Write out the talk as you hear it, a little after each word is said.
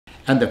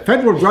And the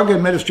Federal Drug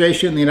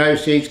Administration in the United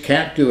States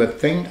can't do a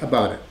thing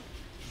about it.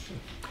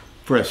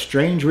 For a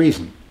strange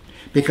reason.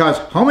 Because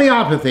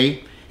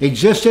homeopathy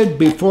existed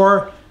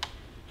before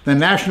the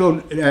National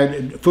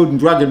Food and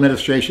Drug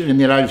Administration in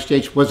the United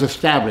States was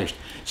established.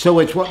 So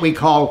it's what we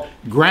call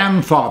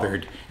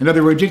grandfathered. In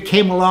other words, it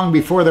came along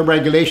before the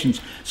regulations.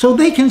 So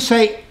they can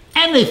say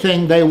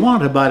anything they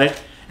want about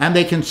it, and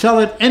they can sell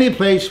it any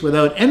place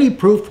without any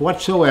proof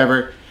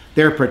whatsoever.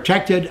 They're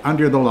protected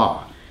under the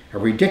law. A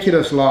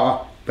ridiculous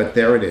law, but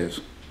there it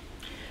is.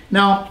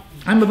 Now,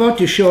 I'm about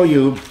to show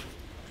you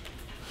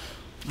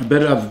a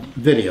bit of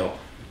video.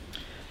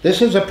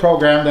 This is a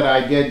program that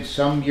I did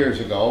some years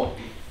ago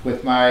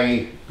with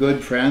my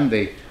good friend,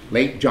 the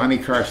late Johnny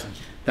Carson.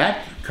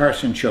 That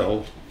Carson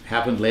show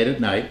happened late at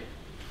night,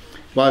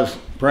 was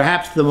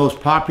perhaps the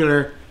most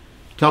popular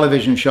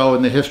television show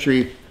in the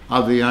history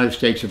of the United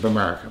States of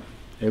America.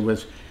 It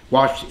was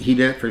watched, he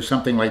did it for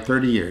something like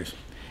 30 years.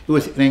 It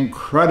was an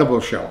incredible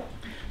show.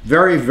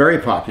 Very, very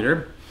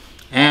popular.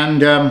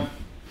 And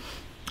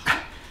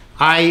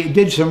I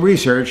did some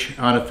research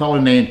on a fellow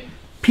named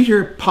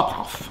Peter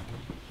Popoff.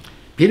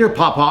 Peter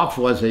Popoff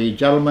was a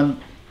gentleman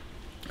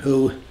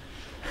who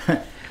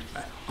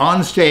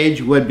on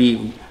stage would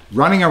be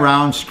running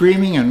around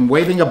screaming and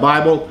waving a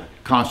Bible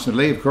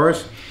constantly, of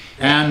course,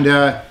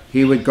 and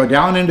he would go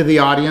down into the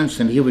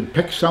audience and he would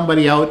pick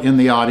somebody out in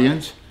the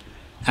audience,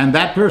 and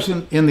that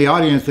person in the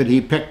audience that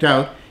he picked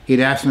out, he'd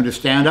ask them to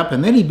stand up,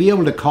 and then he'd be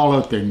able to call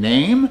out their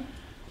name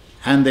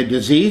and the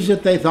disease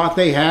that they thought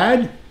they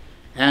had,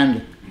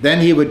 and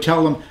then he would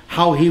tell them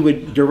how he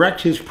would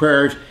direct his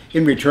prayers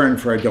in return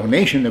for a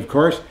donation, of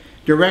course,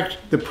 direct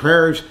the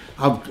prayers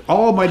of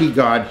Almighty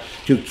God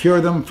to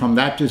cure them from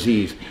that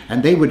disease,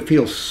 and they would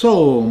feel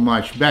so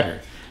much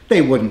better.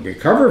 They wouldn't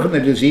recover from the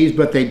disease,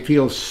 but they'd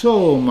feel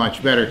so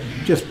much better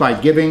just by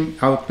giving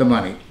out the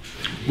money.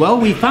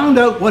 Well, we found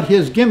out what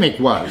his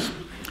gimmick was,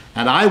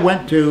 and I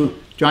went to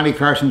Johnny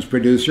Carson's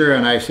producer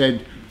and I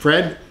said,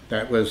 Fred,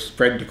 that was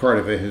Fred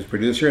DeCordova, his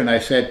producer, and I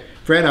said,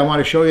 Fred, I want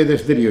to show you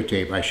this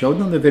videotape. I showed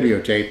them the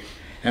videotape,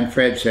 and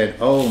Fred said,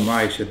 oh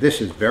my, he said,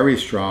 this is very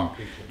strong.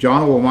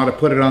 John will want to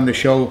put it on the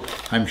show,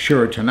 I'm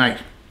sure, tonight.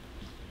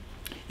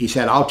 He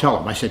said, I'll tell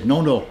him. I said,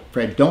 no,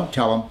 Fred, don't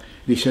tell him.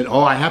 He said,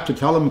 oh, I have to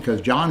tell him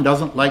because John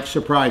doesn't like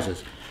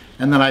surprises.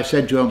 And then I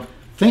said to him,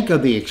 think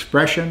of the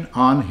expression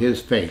on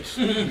his face.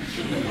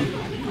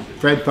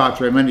 Fred thought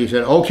for a minute. He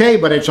said, okay,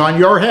 but it's on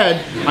your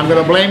head. I'm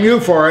going to blame you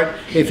for it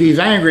if he's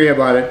angry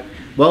about it.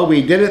 Well,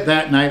 we did it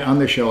that night on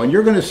the show, and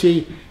you're going to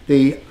see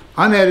the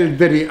unedited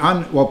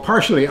video, well,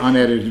 partially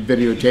unedited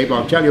videotape.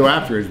 I'll tell you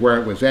afterwards where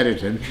it was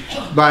edited,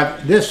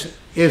 but this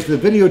is the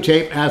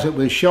videotape as it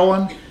was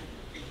shown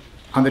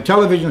on the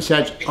television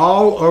sets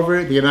all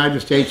over the United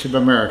States of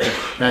America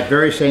that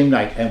very same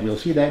night, and we'll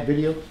see that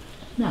video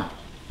now.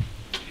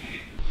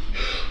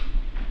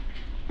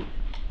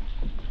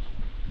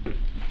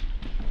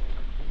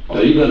 Now,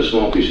 you've got a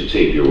small piece of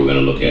tape here we're going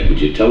to look at. Would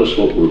you tell us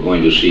what we're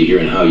going to see here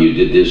and how you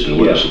did this and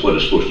what it's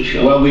supposed to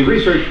show? Well, we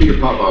researched Peter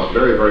Popoff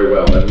very, very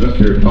well, and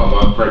Mr.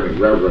 Popoff, pardon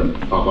me,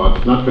 Reverend Popoff,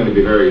 is not going to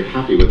be very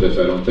happy with this,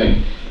 I don't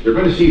think. You're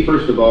going to see,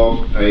 first of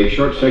all, a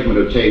short segment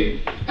of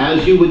tape,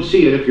 as you would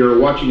see it if you're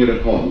watching it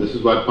at home. This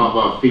is what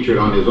Popoff featured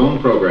on his own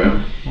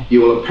program. You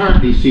will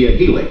apparently see a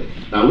healing.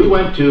 Now, we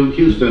went to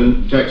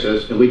Houston,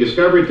 Texas, and we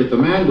discovered that the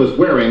man was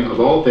wearing, of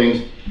all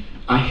things,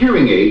 a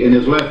hearing aid in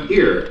his left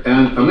ear,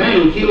 and a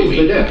man who heals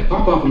the deaf,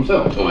 Popoff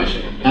himself. Oh, I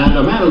see. And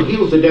a man who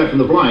heals the deaf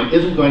and the blind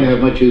isn't going to have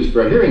much use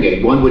for a hearing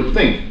aid. One would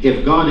think,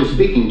 if God is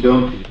speaking to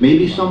him,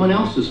 maybe someone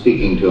else is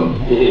speaking to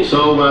him.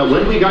 So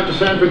when we got to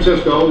San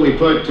Francisco, we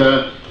put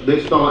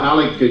this fellow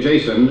Alec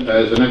Jason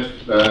as an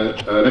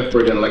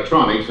expert in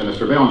electronics and a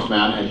surveillance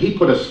man, and he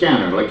put a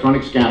scanner, an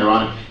electronic scanner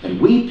on it,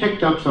 and we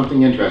picked up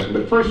something interesting.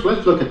 But first,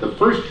 let's look at the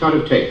first cut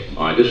of tape.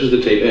 All right, this is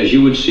the tape as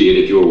you would see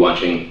it if you were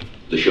watching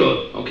the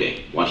show.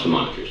 Okay, watch the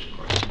monitors.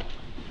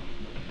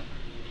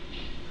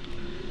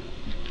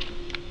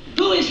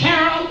 Who is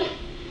Harold?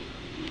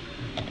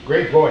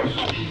 Great voice.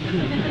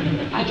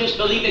 I just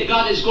believe that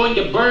God is going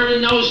to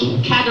burn those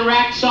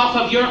cataracts off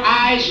of your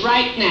eyes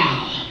right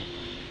now.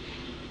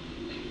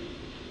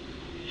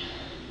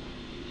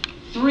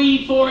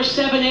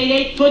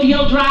 34788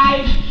 Foothill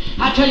Drive.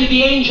 I tell you,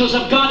 the angels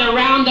of God are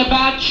round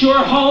about your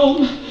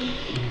home.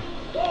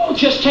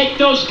 Just take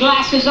those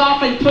glasses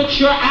off and put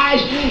your eyes,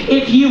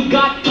 if you've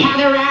got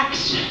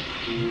cataracts,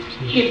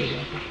 if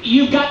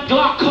you've got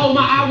glaucoma,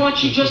 I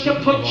want you just to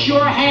put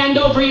your hand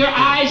over your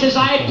eyes as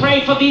I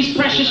pray for these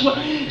precious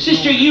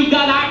sister, you've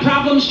got eye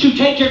problems, to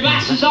take your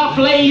glasses off,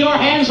 lay your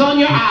hands on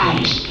your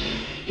eyes.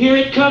 Here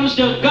it comes.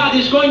 God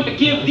is going to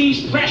give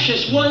these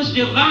precious ones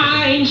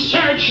divine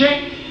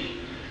surgery.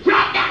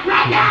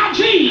 Right now,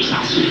 Jesus.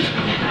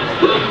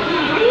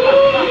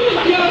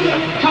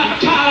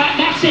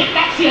 That's it.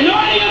 That's the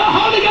anointing of the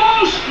Holy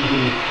Ghost.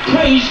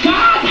 Praise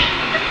God.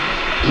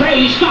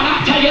 Praise God.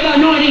 I tell you, the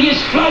anointing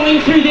is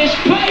flowing through this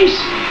place.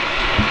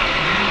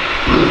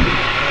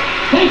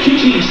 Thank you,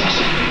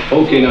 Jesus.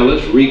 Okay, now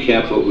let's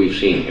recap what we've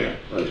seen here.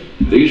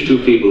 These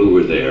two people who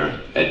were there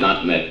had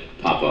not met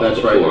Popoff That's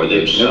before right.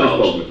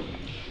 themselves.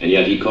 And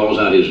yet he calls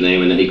out his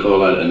name, and then he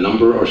called out a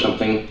number or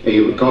something?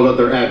 He called out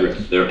their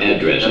address. Their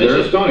address. And they're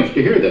astonished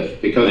to hear this,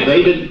 because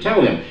they didn't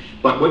tell him.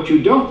 But what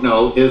you don't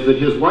know is that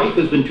his wife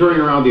has been touring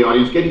around the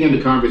audience, getting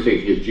into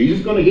conversation. Is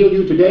Jesus going to heal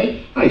you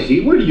today? I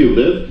see. Where do you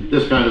live?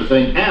 This kind of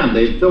thing. And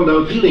they filled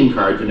out healing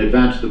cards in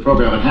advance of the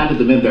program and handed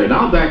them in. They're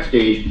now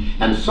backstage,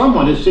 and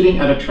someone is sitting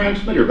at a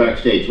transmitter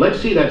backstage. Let's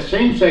see that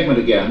same segment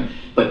again.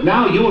 But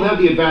now you will have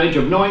the advantage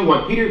of knowing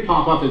what Peter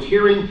Popoff is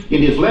hearing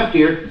in his left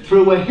ear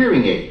through a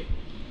hearing aid.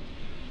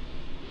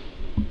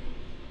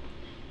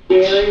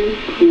 Jerry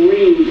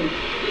Reed.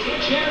 Is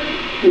it Jerry?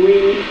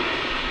 Reed.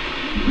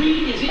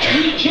 Reed? Is it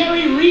Reed?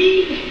 Jerry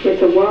Reed?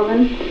 It's a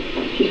woman.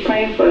 She's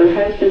praying for her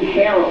husband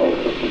Harold.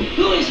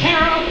 Who is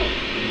Harold?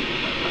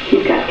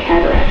 He's got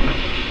cataracts.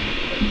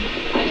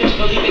 I just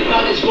believe that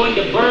God is going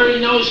to burn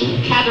those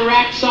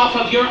cataracts off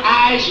of your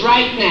eyes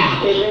right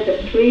now. They live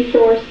at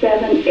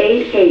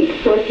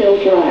 34788 Foothill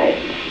Drive.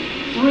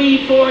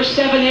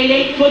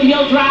 34788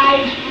 Foothill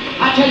Drive.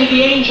 I tell you,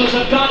 the angels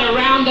of God are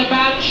round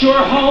about your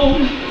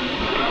home.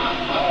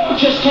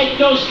 Just take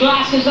those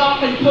glasses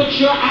off and put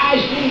your eyes.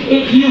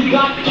 If you've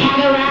got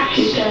cataracts,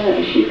 She's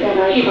got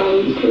eye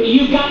problems too.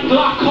 you've got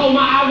glaucoma,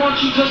 I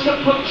want you just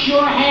to put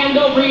your hand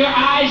over your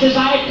eyes as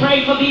I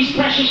pray for these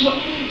precious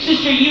ones.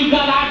 Sister, you've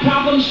got eye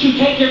problems too.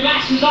 Take your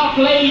glasses off,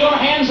 lay your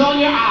hands on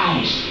your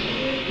eyes.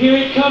 Here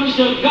it comes.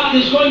 God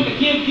is going to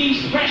give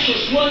these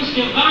precious ones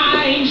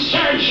divine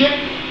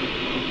surgery.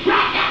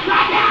 Right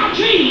now,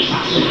 Jesus.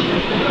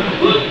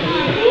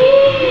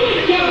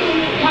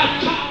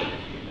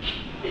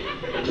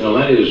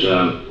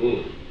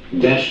 Well,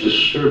 that's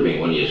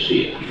disturbing when you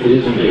see it. It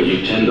is indeed.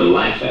 You tend to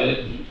laugh at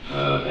it,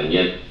 and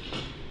yet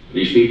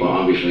these people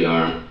obviously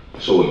aren't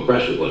so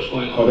impressed with what's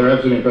going on. Oh, they're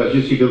absolutely impressed.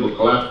 You see people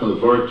collapse on the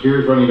floor,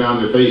 tears running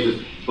down their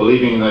faces,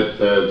 believing that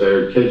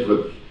their kids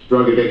with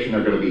drug addiction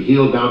are going to be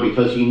healed now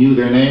because he knew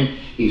their name.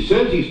 He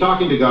says he's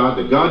talking to God,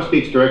 that God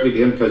speaks directly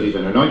to him because he's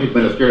an anointed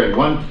minister, and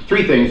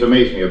three things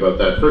amaze me about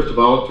that. First of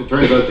all, it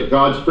turns out that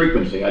God's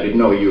frequency, I didn't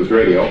know he used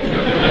radio,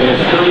 is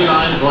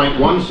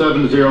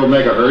 39.170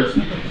 megahertz,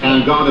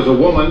 and God is a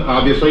woman,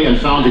 obviously, and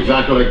sounds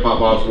exactly like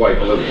Popoff's wife,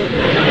 Elizabeth.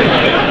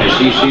 Has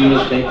he seen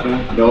this tape?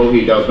 No,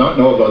 he does not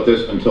know about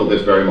this until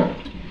this very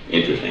moment.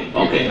 Interesting.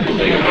 Okay. We'll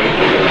take a break.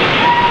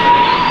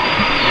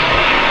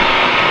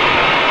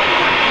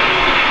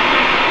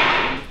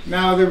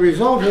 Now, the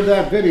result of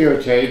that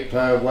videotape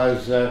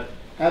was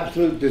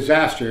absolute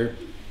disaster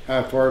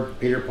for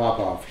Peter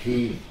Popoff.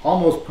 He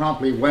almost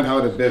promptly went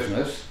out of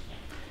business,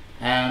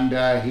 and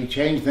he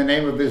changed the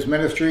name of his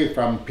ministry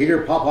from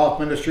Peter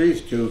Popoff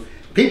Ministries to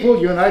People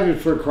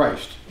United for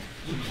Christ.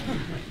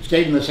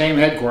 Stayed in the same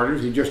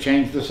headquarters, he just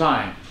changed the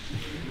sign.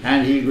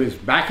 And he was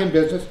back in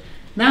business.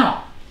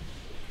 Now,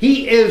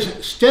 he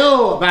is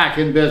still back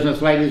in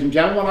business, ladies and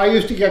gentlemen. I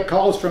used to get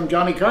calls from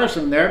Johnny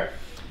Carson there,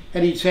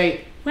 and he'd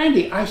say,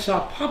 Randy, I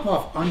saw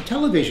Popoff on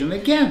television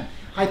again.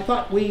 I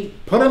thought we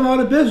put him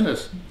out of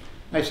business.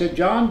 I said,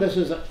 John, this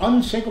is an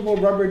unsinkable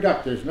rubber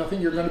duck. There's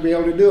nothing you're going to be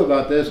able to do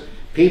about this.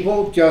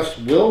 People just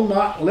will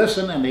not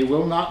listen, and they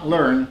will not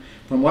learn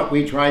from what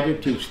we try to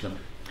teach them.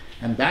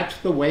 And that's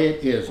the way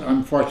it is,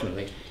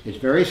 unfortunately. It's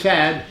very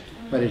sad,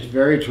 but it's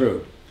very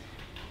true.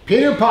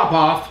 Peter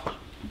Popoff,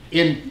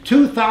 in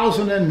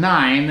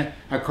 2009,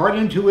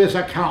 according to his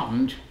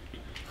accountant,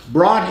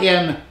 brought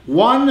in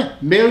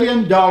 $1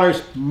 million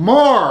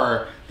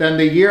more than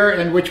the year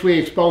in which we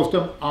exposed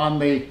him on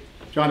the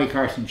Johnny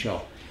Carson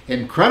show.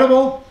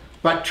 Incredible,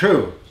 but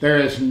true. There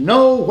is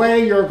no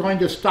way you're going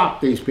to stop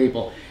these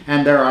people,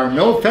 and there are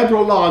no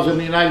federal laws in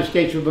the United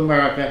States of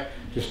America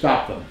to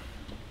stop them.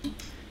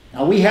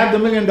 Now, we have the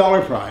 $1 million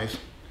prize.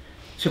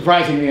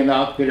 Surprisingly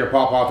enough, Peter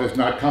Popoff has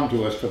not come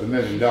to us for the $1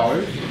 million.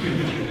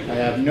 I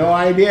have no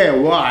idea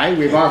why.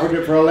 We've offered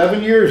it for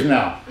 11 years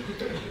now.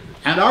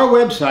 And our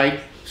website,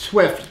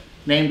 Swift,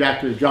 named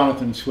after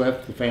Jonathan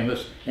Swift, the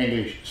famous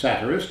English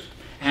satirist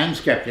and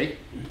skeptic,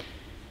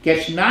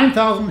 gets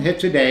 9,000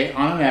 hits a day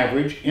on an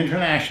average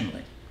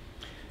internationally.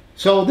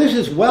 So this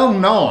is well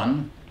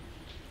known.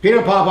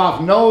 Peter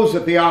Popoff knows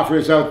that the offer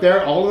is out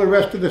there. All of the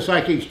rest of the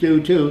psychics do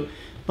too.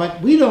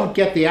 But we don't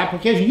get the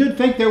application. You'd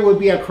think there would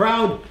be a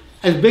crowd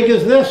as big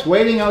as this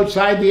waiting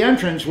outside the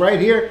entrance right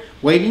here,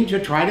 waiting to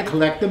try to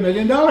collect the $1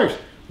 million.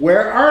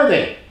 Where are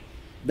they?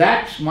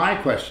 That's my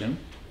question.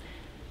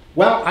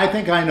 Well, I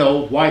think I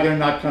know why they're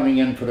not coming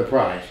in for the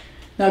prize.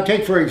 Now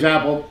take, for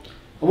example,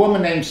 a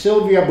woman named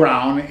Sylvia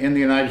Brown in the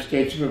United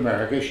States of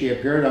America. She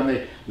appeared on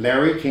the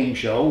Larry King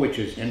Show, which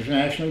is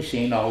internationally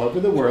seen all over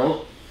the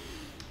world.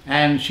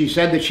 And she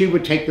said that she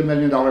would take the $1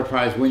 million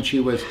prize when she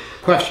was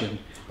questioned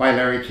by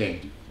Larry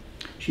King.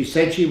 She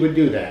said she would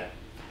do that.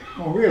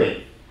 Oh,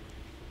 really?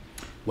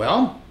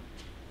 Well,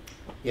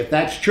 if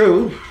that's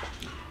true,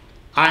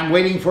 I'm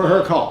waiting for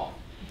her call.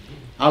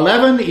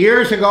 11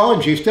 years ago,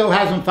 and she still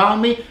hasn't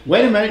found me.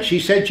 Wait a minute, she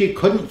said she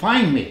couldn't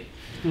find me.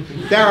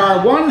 There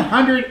are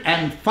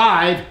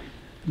 105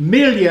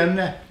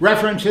 million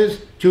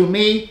references to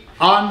me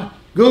on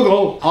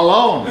Google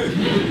alone.